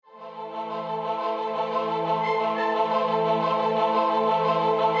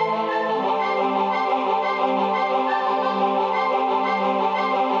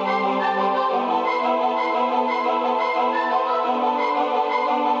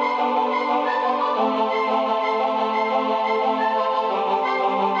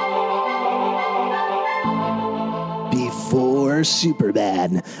are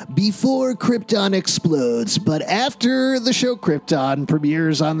Superman before Krypton explodes, but after the show Krypton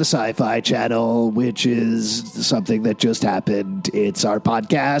premieres on the Sci-Fi Channel, which is something that just happened. It's our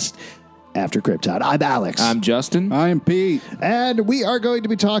podcast, After Krypton. I'm Alex. I'm Justin. I'm Pete. And we are going to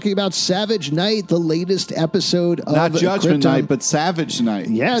be talking about Savage Night, the latest episode of Not Judgment Krypton. Night, but Savage Night.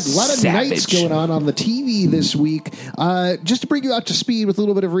 Yeah, a lot of nights going on the TV this week. Just to bring you out to speed with a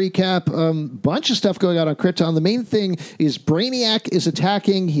little bit of recap, bunch of stuff going on Krypton. The main thing is Brainiac is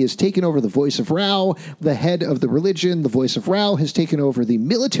attacking. He has taken over the Voice of Ra, the head of the religion. The Voice of Ra has taken over the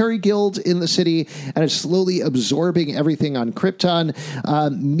military guild in the city and is slowly absorbing everything on Krypton.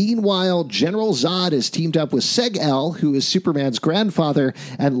 Meanwhile, General Zod is teamed up with Seg-El, who is Superman's grandfather,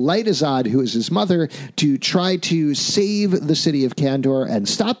 and Lyta Zod, who is his mother, to try to save the city of Kandor and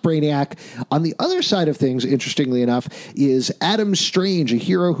stop Brainiac. On the other side of things, interestingly enough, is Adam Strange, a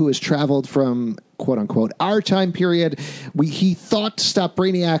hero who has traveled from quote-unquote our time period. He thought to stop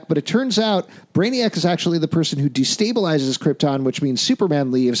Brainiac, but it turns out Brainiac is actually the person who destabilizes Krypton, which means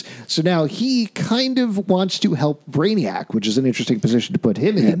Superman leaves. So now he kind of wants to help Brainiac, which is an interesting position to put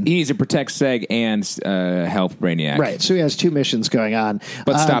him in. He needs to protect Seg and help Brainiac. Right, so he has two missions going on.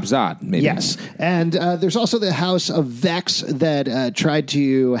 But stop Zod, maybe. Yes, and there's also the House of Vex that tried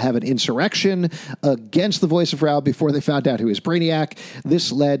to have an insurrection against the Voice of Ra before they found out who was Brainiac.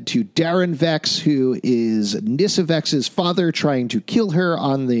 This led to Darren Vex, who is Nyssa Vex's father, trying to kill her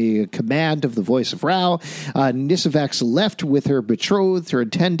on the command of the Voice of Ra. Nyssa Vex left with her betrothed, her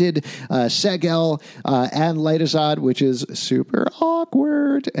intended, Seg-El, and Lyta Zod, which is super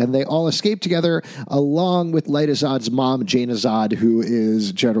awkward. And they all escape together, along with Lyta Zod's mom, Jaina Zod, who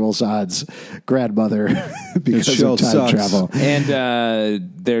is General Zod's grandmother because of time travel. And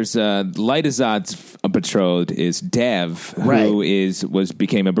there's Lyta Zod's betrothed is Dev, who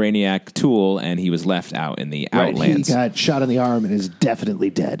became a Brainiac tool, and he was left out in the Outlands. He got shot in the arm and is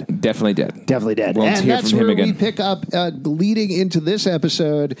definitely dead. Definitely dead. Definitely dead. We'll and hear that's from him where again. we pick up leading into this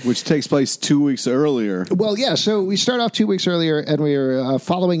episode. Which takes place 2 weeks earlier. Well, yeah, so we start off 2 weeks earlier, and we were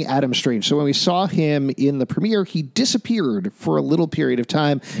following Adam Strange. So when we saw him in the premiere, he disappeared for a little period of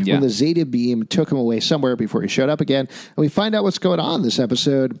time when the Zeta beam took him away somewhere before he showed up again. And we find out what's going on this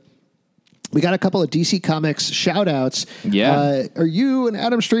episode. We got a couple of DC Comics shout-outs. Yeah. Are you an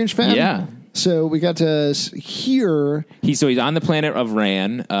Adam Strange fan? Yeah. So we got to hear... He's on the planet of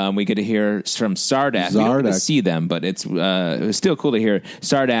Ran. We get to hear from Sardath. We don't get to see them, but it was still cool to hear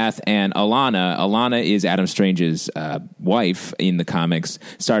Sardath and Alana. Alana is Adam Strange's wife in the comics.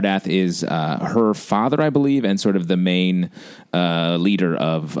 Sardath is her father, I believe, and sort of the main leader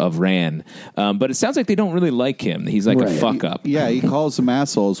of Ran. But it sounds like they don't really like him. He's like a fuck-up. Yeah, he calls them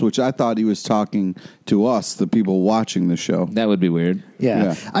assholes, which I thought he was talking to us, the people watching the show. That would be weird.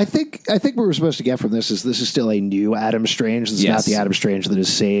 Yeah. I think what we're supposed to get from this is still a new Adam Strange. This is not the Adam Strange that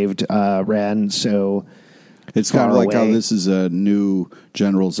has saved Ran so it's kind of like how this is a new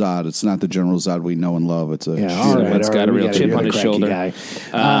General Zod. It's not the General Zod we know and love. It's it's got a real chip on his shoulder.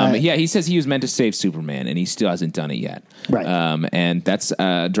 Guy. He says he was meant to save Superman, and he still hasn't done it yet. Right. And that's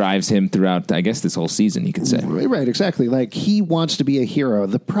drives him throughout, I guess, this whole season, you could say. Right, exactly. Like, he wants to be a hero.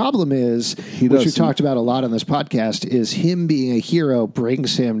 The problem is, which we talked about a lot on this podcast, is him being a hero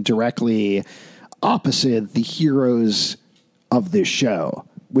brings him directly opposite the heroes of this show,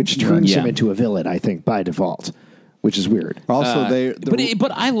 which turns him into a villain, I think, by default, which is weird. Also,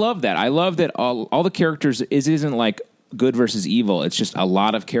 but I love that. I love that all the characters isn't like good versus evil. It's just a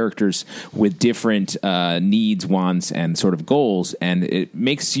lot of characters with different needs, wants, and sort of goals, and it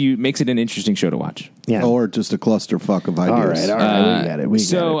makes it an interesting show to watch. Yeah. Or just a clusterfuck of ideas. All right, we get it.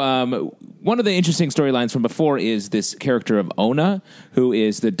 So one of the interesting storylines from before is this character of Ona, who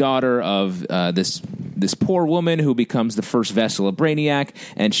is the daughter of this poor woman who becomes the first vessel of Brainiac,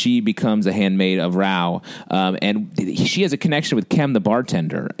 and she becomes a handmaid of Ra. And she has a connection with Kem, the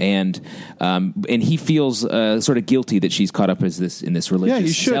bartender, and he feels sort of guilty that she's caught up in this religious. Yeah,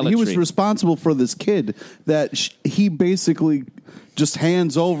 he should. zealotry. He was responsible for this kid that he basically just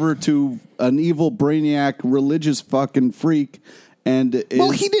hands over to an evil Brainiac religious fucking freak. And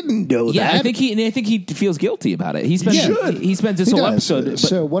he didn't know that. I think he feels guilty about it. He spends this whole episode.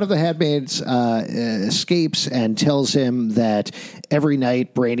 So one of the handmaids escapes and tells him that every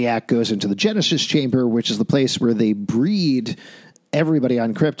night Brainiac goes into the Genesis Chamber, which is the place where they breed everybody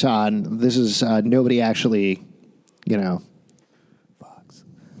on Krypton. This is nobody actually,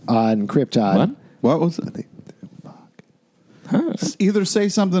 on Krypton. What was it? Huh. Either say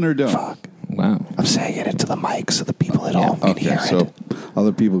something or don't. Fuck. Wow. I'm saying it into the mic so the people at home can hear it.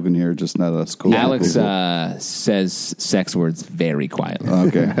 other people can hear, just not us. Cool. Alex says sex words very quietly.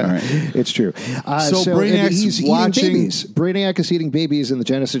 Okay, all right. It's true. So Brainiac's watching. Eating babies. Brainiac is eating babies in the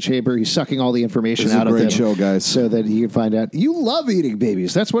Genesis chamber. He's sucking all the information out of them. It's a great show, guys. So that he can find out. You love eating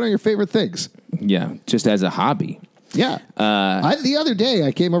babies. That's one of your favorite things. Yeah, just as a hobby. Yeah. The other day,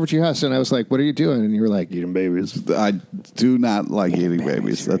 I came over to your house and I was like, what are you doing? And you were like, eating babies. I do not like eating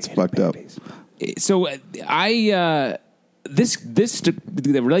babies. That's fucked up. So the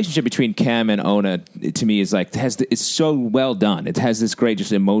relationship between Cam and Ona to me is like it's so well done. It has this great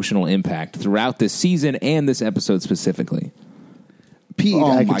just emotional impact throughout this season and this episode specifically. Pete, oh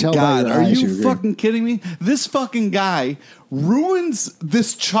I can my tell God, by your are eyes you fucking kidding me? This fucking guy ruins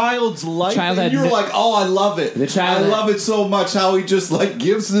this child's life, and you're like, oh, I love it. I love it so much how he just like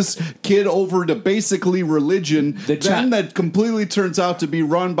gives this kid over to basically religion, that completely turns out to be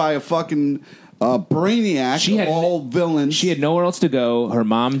run by a fucking Brainiac, all villains. She had nowhere else to go. Her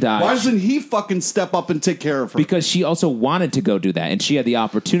mom died. Why doesn't he fucking step up and take care of her? Because she also wanted to go do that, and she had the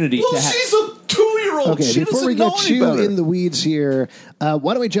opportunity to she's a 2-year-old. Okay, she before we get too in the weeds here,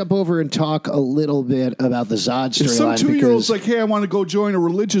 why don't we jump over and talk a little bit about the Zod storyline? If some 2-year-old's like, hey, I want to go join a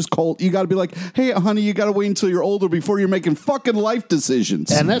religious cult, you got to be like, hey, honey, you got to wait until you're older before you're making fucking life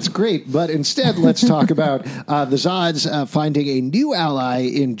decisions. And that's great, but instead, let's talk about the Zods finding a new ally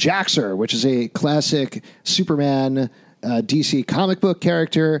in Jax-Ur, which is a classic Superman DC comic book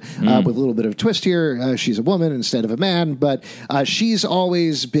character with a little bit of a twist here. She's a woman instead of a man, but she's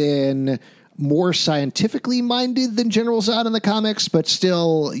always been more scientifically minded than General Zod in the comics, but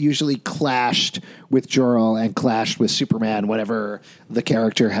still usually clashed with Jor-El and clashed with Superman whenever the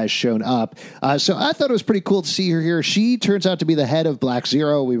character has shown up. So I thought it was pretty cool to see her here. She turns out to be the head of Black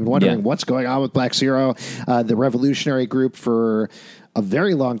Zero. We've been wondering what's going on with Black Zero, the revolutionary group for a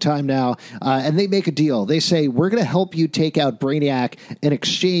very long time now, and they make a deal. They say, we're going to help you take out Brainiac. In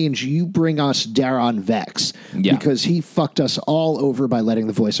exchange, you bring us Daron Vex, because he fucked us all over by letting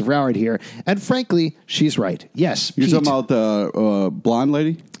the voice of Raurad here. And frankly, she's right. Yes, You're talking about the blonde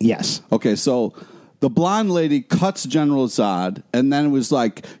lady? Yes. Okay, so the blonde lady cuts General Zod, and then it was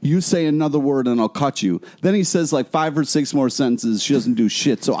like, you say another word and I'll cut you. Then he says like 5 or 6 more sentences. She doesn't do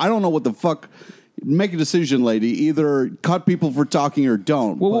shit. So I don't know what the fuck... Make a decision, lady. Either cut people for talking or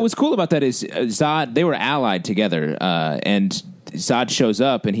don't. Well, what was cool about that is Zod, they were allied together, and Zod shows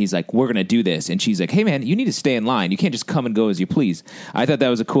up, and he's like, we're going to do this. And she's like, hey, man, you need to stay in line. You can't just come and go as you please. I thought that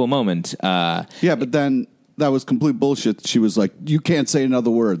was a cool moment. Yeah, but then that was complete bullshit. She was like, you can't say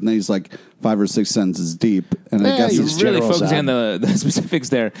another word. And then he's like 5 or 6 sentences deep. And I guess he's really focusing on the specifics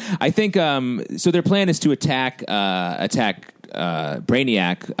there. I think, so their plan is to attack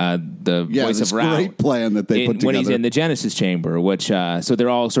Brainiac, the voice of Raurad. Great plan that they put together when he's in the Genesis chamber. Which so they're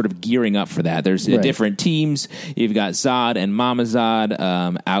all sort of gearing up for that. There's different teams. You've got Zod and Mama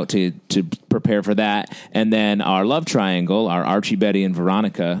Zod out to prepare for that, and then our love triangle, our Archie, Betty, and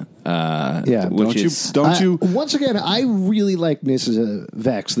Veronica. Don't you? Once again, I really like Mrs.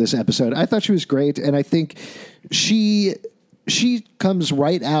 Vex this episode. I thought she was great, and I think she comes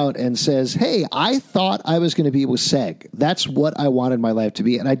right out and says, hey, I thought I was going to be with Seg. That's what I wanted my life to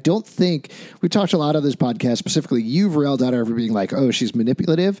be. And I don't think, we talked a lot on this podcast, specifically you've railed on her for being like, oh, she's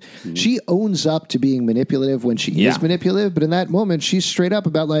manipulative. Mm-hmm. She owns up to being manipulative when she is manipulative. But in that moment, she's straight up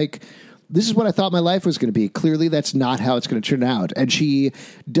about like, this is what I thought my life was going to be. Clearly, that's not how it's going to turn out. And she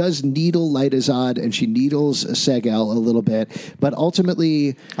does needle Light Azad, and she needles Seg-El a little bit. But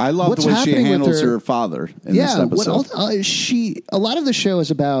ultimately, I love the way she handles her father in this episode. A lot of the show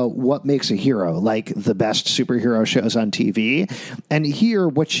is about what makes a hero, like the best superhero shows on TV. And here,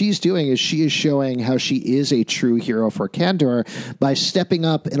 what she's doing is she is showing how she is a true hero for Kandor by stepping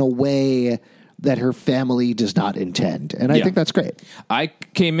up in a way that her family does not intend. And I think that's great. I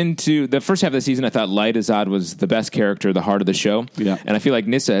came into the first half of the season, I thought Light Azad was the best character, the heart of the show. Yeah. And I feel like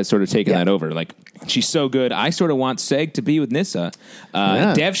Nyssa has sort of taken that over. Like, she's so good. I sort of want Seg to be with Nyssa.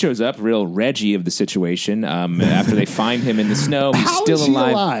 Dev shows up, real Reggie of the situation, after they find him in the snow. He's How still is he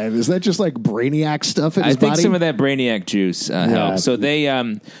alive. Is that just like Brainiac stuff in his body? I think some of that Brainiac juice helps. So they...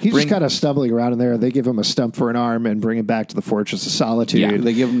 he's just kind of stumbling around in there. They give him a stump for an arm and bring him back to the Fortress of Solitude. Yeah,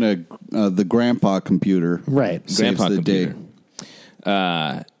 they give him the grandpa computer. Right. Grandpa computer.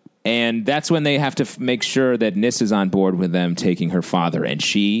 And that's when they have to make sure that Nyssa's on board with them taking her father, and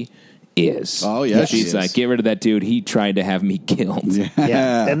she is. Oh, yeah. She's like, get rid of that dude. He tried to have me killed.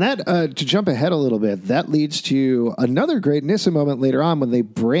 Yeah. And that, to jump ahead a little bit, that leads to another great Nyssa moment later on when they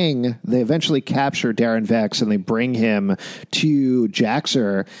eventually capture Daron Vex and they bring him to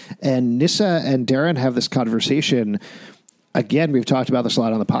Jax-Ur, and Nyssa and Daron have this conversation again, we've talked about this a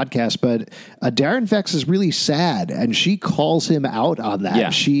lot on the podcast, but Darren Vex is really sad, and she calls him out on that. Yeah.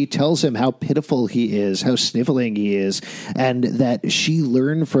 She tells him how pitiful he is, how sniveling he is, and that she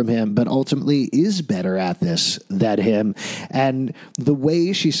learned from him, but ultimately is better at this than him. And the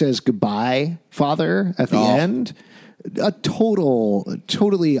way she says goodbye, Father, at the end, a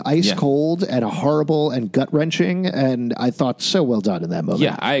totally ice cold and a horrible and gut wrenching. And I thought so well done in that moment.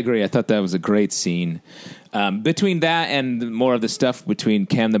 Yeah, I agree. I thought that was a great scene. Between that and more of the stuff between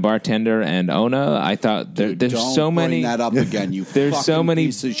Cam the bartender and Ona, I thought there's so many. Bring that up again, you. There's so many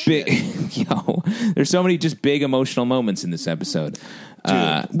piece of big, shit. there's so many just big emotional moments in this episode.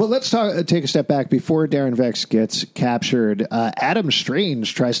 Well, let's take a step back. Before Darren Vex gets captured, Adam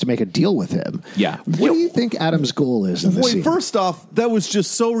Strange tries to make a deal with him. Yeah. What do you think Adam's goal is in this scene? First off, that was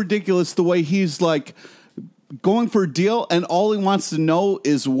just so ridiculous the way he's like going for a deal, and all he wants to know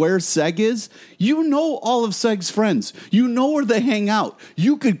is where Seg is. You know all of Seg's friends. You know where they hang out.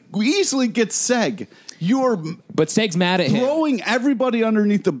 You could easily get Seg. But Seg's mad at him. Throwing everybody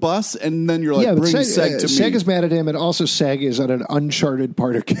underneath the bus, and then you're like, bring Seg to me. Seg is mad at him, and also Seg is on an uncharted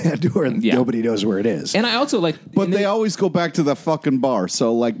part of Kandor, and nobody knows where it is. And I also like... But they always go back to the fucking bar,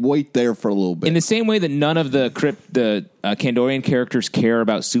 so like wait there for a little bit. In the same way that none of the Kandorian characters care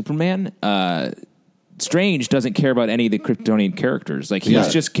about Superman... Strange doesn't care about any of the Kryptonian characters. Like he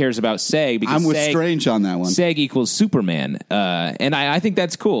just cares about Seg because I'm with Strange on that one. Seg equals Superman, and I think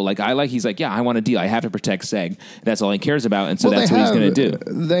that's cool. He's like, yeah, I want a deal. I have to protect Seg. That's all he cares about, and so that's what he's going to do.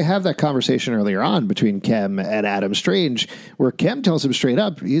 They have that conversation earlier on between Kem and Adam Strange, where Kem tells him straight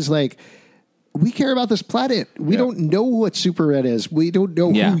up, he's like, we care about this planet. We don't know what Super Red is. We don't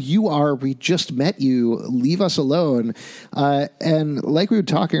know who you are. We just met you. Leave us alone. And like we were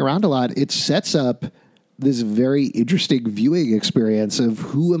talking around a lot, it sets up this very interesting viewing experience of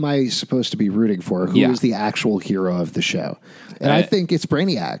who am I supposed to be rooting for? Who is the actual hero of the show? And I think it's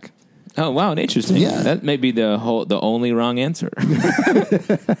Brainiac. Oh, wow. Interesting. Yeah. That may be the only wrong answer.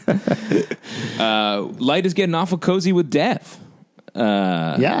 Light is getting awful cozy with Death.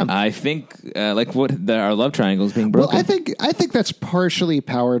 I think our love triangle is being broken. Well, I think that's partially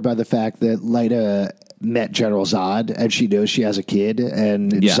powered by the fact that Lyta met General Zod and she knows she has a kid,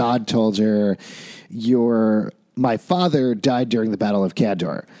 and Zod told her, my father died during the Battle of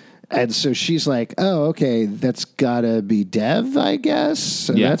Kandor. And so she's like, oh, okay, that's gotta be Dev, I guess.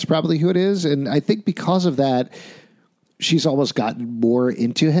 And that's probably who it is. And I think because of that, she's almost gotten more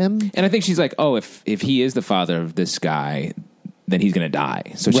into him. And I think she's like, oh, if he is the father of this guy, then he's going to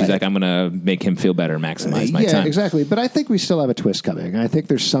die. So she's like, I'm going to make him feel better, maximize my time. Yeah, exactly. But I think we still have a twist coming. I think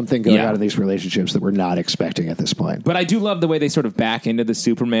there's something going on in these relationships that we're not expecting at this point. But I do love the way they sort of back into the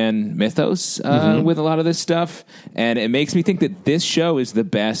Superman mythos with a lot of this stuff. And it makes me think that this show is the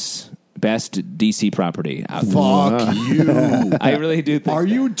best DC property out there. Fuck you. I really do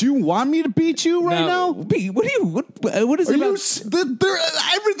think do you want me to beat you right now? What is it about?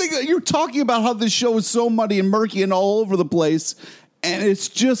 Everything that you're talking about, how this show is so muddy and murky and all over the place, and it's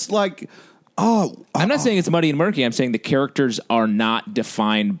just like, I'm not saying it's muddy and murky. I'm saying the characters are not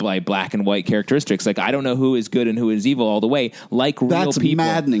defined by black and white characteristics. Like, I don't know who is good and who is evil all the way. Like real people. That's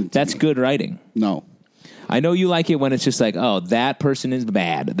maddening. That's good writing. No. I know you like it when it's just like, oh, that person is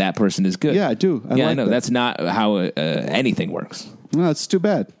bad, that person is good. Yeah, I do. I know. That's not how anything works. No, it's too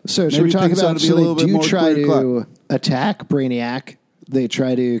bad. So should we talk about, so they do try to attack Brainiac. They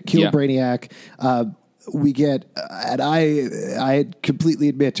try to kill Brainiac. We get, and I completely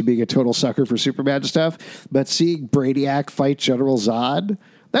admit to being a total sucker for Superman stuff, but seeing Brainiac fight General Zod,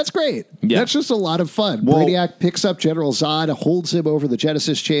 that's great. Yeah. That's just a lot of fun. Brainiac picks up General Zod, holds him over the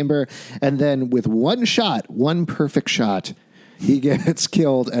Genesis chamber, and then with one perfect shot, he gets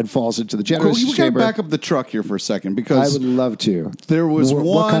killed and falls into the Genesis chamber. We got to back up the truck here for a second, because I would love to. There was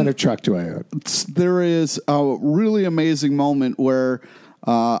what kind of truck do I own? There is a really amazing moment where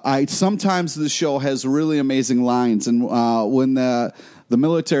sometimes the show has really amazing lines, and when the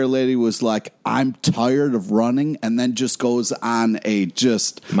military lady was like, I'm tired of running, and then just goes on a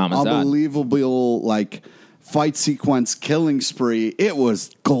just unbelievable fight sequence killing spree. It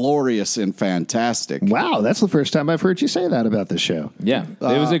was glorious and fantastic. Wow, that's the first time I've heard you say that about this show. Yeah, it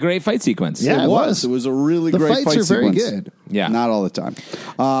was a great fight sequence. Yeah, it was. It was a really great fight sequence. The fights are very good. Yeah. Not all the time.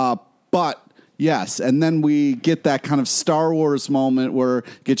 But yes, and then we get that kind of Star Wars moment where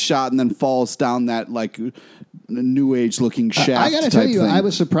it gets shot and then falls down that new age looking shaft. I got to tell you, I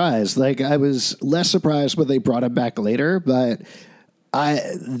was surprised. I was less surprised when they brought him back later, but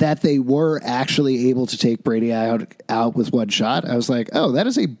that they were actually able to take Brady out with one shot. I was like, oh, that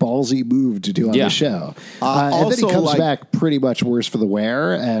is a ballsy move to do on the show. And then he comes back pretty much worse for the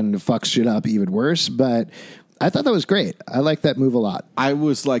wear and fucks shit up even worse. But I thought that was great. I like that move a lot. I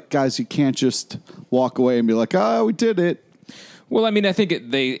was like, guys, you can't just walk away and be like, oh, we did it. Well, I mean, I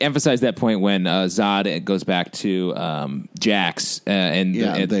think they emphasize that point when Zod goes back to Jax and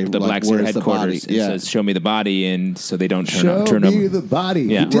the Black Seer headquarters and says, "Show me the body," and so they don't turn up. Show me the body.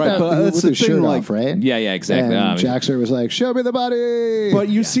 Yeah, he did that but with his shirt off, right? Yeah, exactly. And Jaxer was like, "Show me the body." But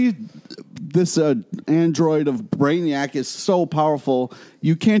you see, this android of Brainiac is so powerful.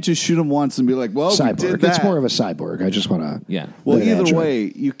 You can't just shoot him once and be like, "Well, cyborg. we did that." It's more of a cyborg. I just want to. Yeah. Well, either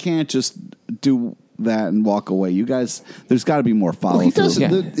way, you can't just do that and walk away. You guys, there's got to be more follow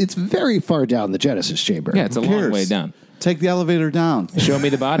through. It's very far down the Genesis chamber. Yeah, it's a long way down. Take the elevator down. Show me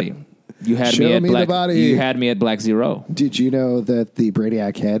the body. You had me at Black Zero. Did you know that the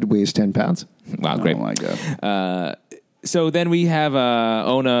Brainiac head weighs 10 pounds? Wow, great. Oh my god. So then we have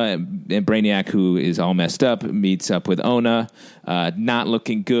Ona and Brainiac, who is all messed up, meets up with Ona, not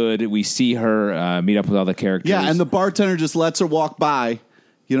looking good. We see her meet up with all the characters. Yeah, and the bartender just lets her walk by.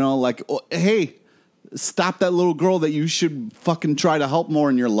 You know, like, oh, hey, stop that little girl that you should fucking try to help more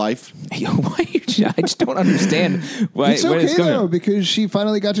in your life. I just don't understand why. It's okay, though, because she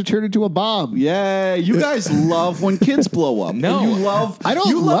finally got to turn into a bomb. Yeah, you guys love when kids blow up. No. And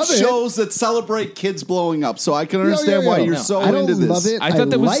you love shows that celebrate kids blowing up, so I can understand why you're so into this. I don't love it. I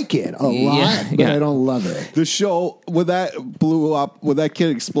like it a lot, but I don't love it. The show, when that blew up, when that kid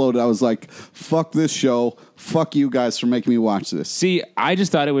exploded, I was like, fuck this show. Fuck you guys for making me watch this. See, I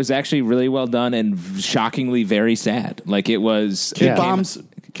just thought it was actually really well done and shockingly very sad. Like it was Kid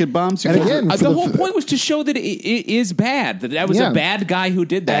bombs. And again, the whole point was to show that it is bad. That was a bad guy who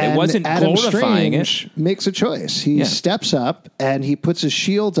did that. And it wasn't Adam glorifying Strange makes a choice. He steps up and he puts his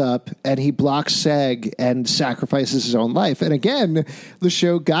shield up and he blocks Seg and sacrifices his own life. And again, the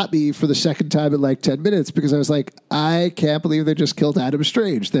show got me for the second time in like 10 minutes because I was like, I can't believe they just killed Adam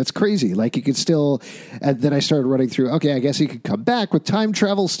Strange. That's crazy. Like he could still. And then I started running through. Okay, I guess he could come back with time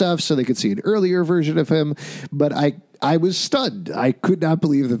travel stuff so they could see an earlier version of him. But I was stunned. I could not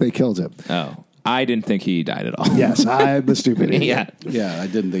believe that they killed him. Oh, I didn't think he died at all. Yes, I'm a stupid idiot. Yeah, I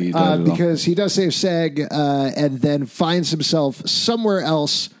didn't think he died at all. Because he does save Seg and then finds himself somewhere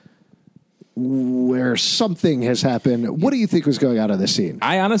else where something has happened. What do you think was going on in this scene?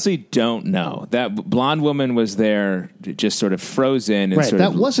 I honestly don't know. That blonde woman was there just sort of frozen. And right,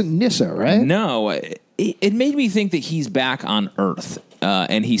 that wasn't Nyssa, right? No, it made me think that he's back on Earth.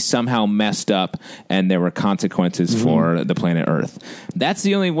 And he somehow messed up, and there were consequences for the planet Earth. That's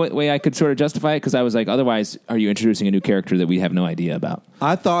the only way I could sort of justify it, because I was like, otherwise, are you introducing a new character that we have no idea about?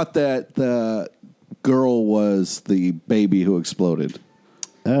 I thought that the girl was the baby who exploded.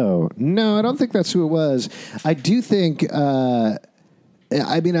 Oh, no, I don't think that's who it was. I do think...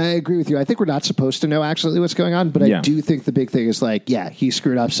 I mean, I agree with you. I think we're not supposed to know actually what's going on, but I do think the big thing is like, he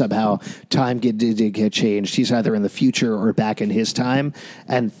screwed up somehow. Time did get changed. He's either in the future or back in his time,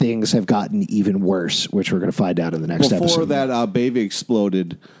 and things have gotten even worse, which we're going to find out in the next episode. Before that baby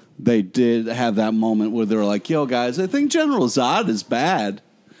exploded, they did have that moment where they were like, yo, guys, I think General Zod is bad.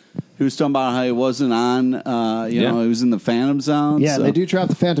 He was talking about how he wasn't on, he was in the Phantom Zone. Yeah, they do drop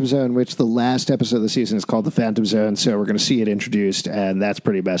the Phantom Zone, which the last episode of the season is called the Phantom Zone, so we're going to see it introduced, and that's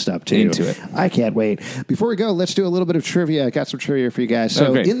pretty messed up, too. Into it. I can't wait. Before we go, let's do a little bit of trivia. I got some trivia for you guys.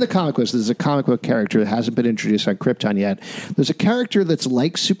 So in the comic books, there's a comic book character that hasn't been introduced on Krypton yet. There's a character that's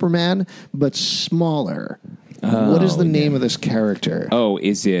like Superman, but smaller. What is the name of this character? Oh,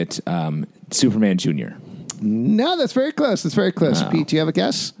 is it Superman Jr.? No, that's very close. Oh. Pete, do you have a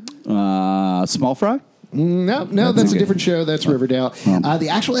guess? Small Fry? No, that's a different show. That's Riverdale. The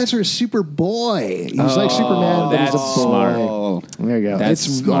actual answer is Superboy. He's like Superman, but he's a boy. Smart. There you go.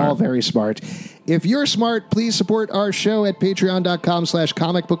 It's all very smart. If you're smart, please support our show at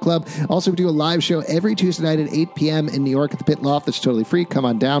patreon.com/Comic Book Club. Also, we do a live show every Tuesday night at 8 p.m. in New York at the Pit Loft. That's totally free. Come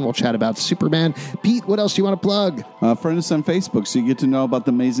on down. We'll chat about Superman. Pete, what else do you want to plug? Friend us on Facebook so you get to know about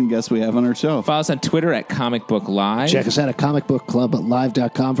the amazing guests we have on our show. Follow us on Twitter at Comic Book Live. Check us out at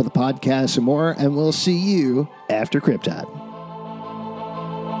comicbookclub@live.com for the podcast and more. And we'll see you after Krypton.